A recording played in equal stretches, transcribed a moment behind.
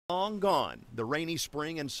Long gone. The rainy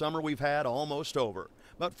spring and summer we've had almost over.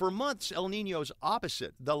 But for months, El Niño's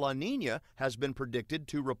opposite, the La Niña, has been predicted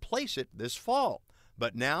to replace it this fall.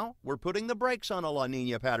 But now we're putting the brakes on a La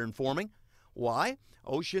Niña pattern forming. Why?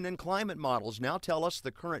 Ocean and climate models now tell us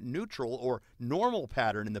the current neutral or normal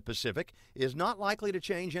pattern in the Pacific is not likely to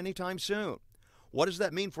change anytime soon. What does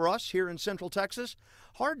that mean for us here in Central Texas?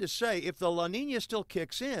 Hard to say. If the La Niña still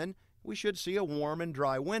kicks in, we should see a warm and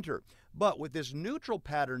dry winter. But with this neutral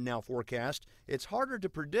pattern now forecast, it's harder to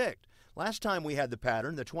predict. Last time we had the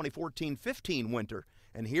pattern, the 2014-15 winter,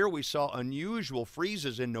 and here we saw unusual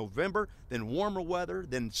freezes in November, then warmer weather,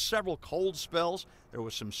 then several cold spells. There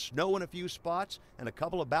was some snow in a few spots and a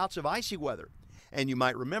couple of bouts of icy weather. And you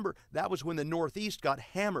might remember that was when the Northeast got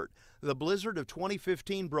hammered. The blizzard of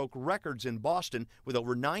 2015 broke records in Boston with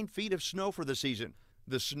over 9 feet of snow for the season.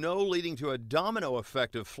 The snow leading to a domino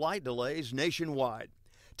effect of flight delays nationwide.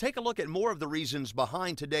 Take a look at more of the reasons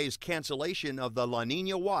behind today's cancellation of the La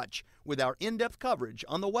Niña Watch with our in-depth coverage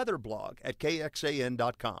on the weather blog at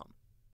kxan.com.